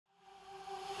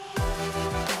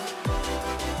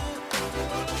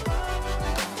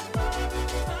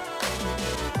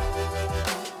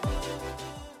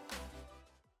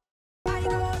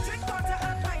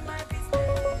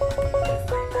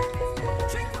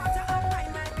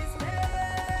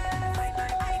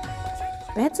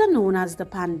better known as the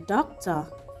Pan Doctor.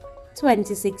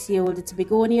 26-year-old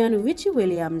Tobagonian Richie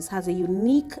Williams has a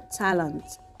unique talent.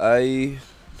 I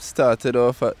started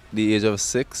off at the age of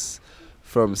 6.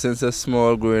 Since a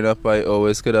small growing up, I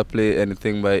always could have played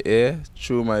anything by ear.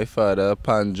 Through my father,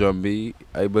 Pan Jumbi,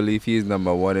 I believe he is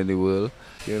 #1 in the world.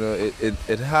 You know,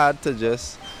 it hard to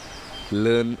just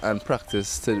learn and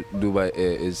practice to do by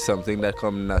ear. It's something that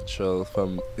comes natural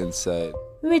from inside.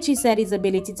 Richie said his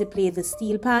ability to play the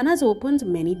steel pan has opened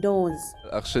many doors.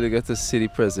 I actually get to see the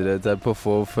president and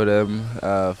perform for them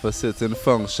for certain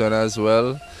function as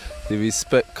well. They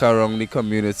respect around the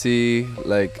community.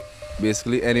 Like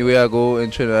basically anywhere I go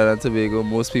in Trinidad and Tobago,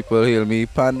 most people hail me,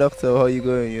 "Pan Doctor, how you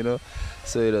going?" You know,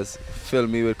 so it does fill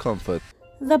me with comfort.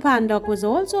 The Pan Doc was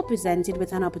also presented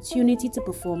with an opportunity to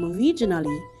perform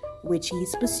regionally, which he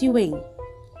is pursuing.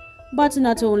 But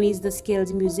not only is the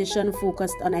skilled musician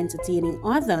focused on entertaining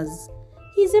others,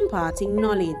 he's imparting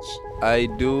knowledge. I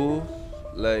do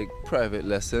like private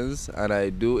lessons, and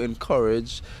I do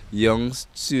encourage young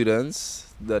students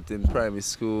that in primary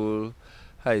school,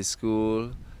 high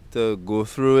school, to go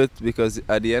through it, because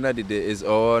at the end of the day it's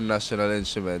our national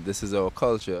instrument. This is our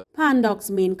culture. Pan Doc's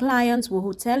main clients were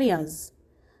hoteliers,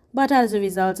 but as a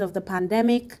result of the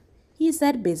pandemic, he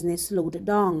said business slowed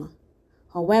down.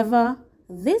 However,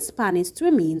 this panist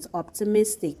remains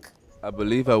optimistic. I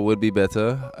believe I would be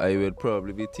better. I would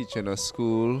probably be teaching a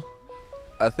school.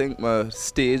 I think my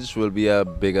stage will be a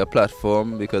bigger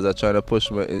platform because I try to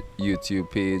push my YouTube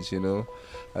page, you know,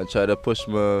 and try to push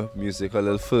my music a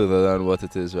little further than what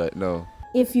it is right now.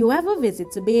 If you ever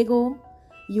visit Tobago,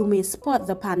 you may spot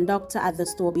the Pan Doctor at the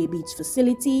Strawberry Beach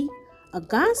facility, a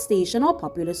gas station or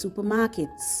popular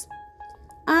supermarkets.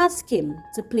 Ask him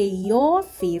to play your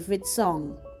favorite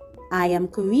song. I am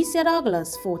Caricia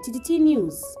Douglas for TTT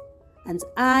News, and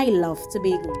I love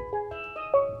Tobago.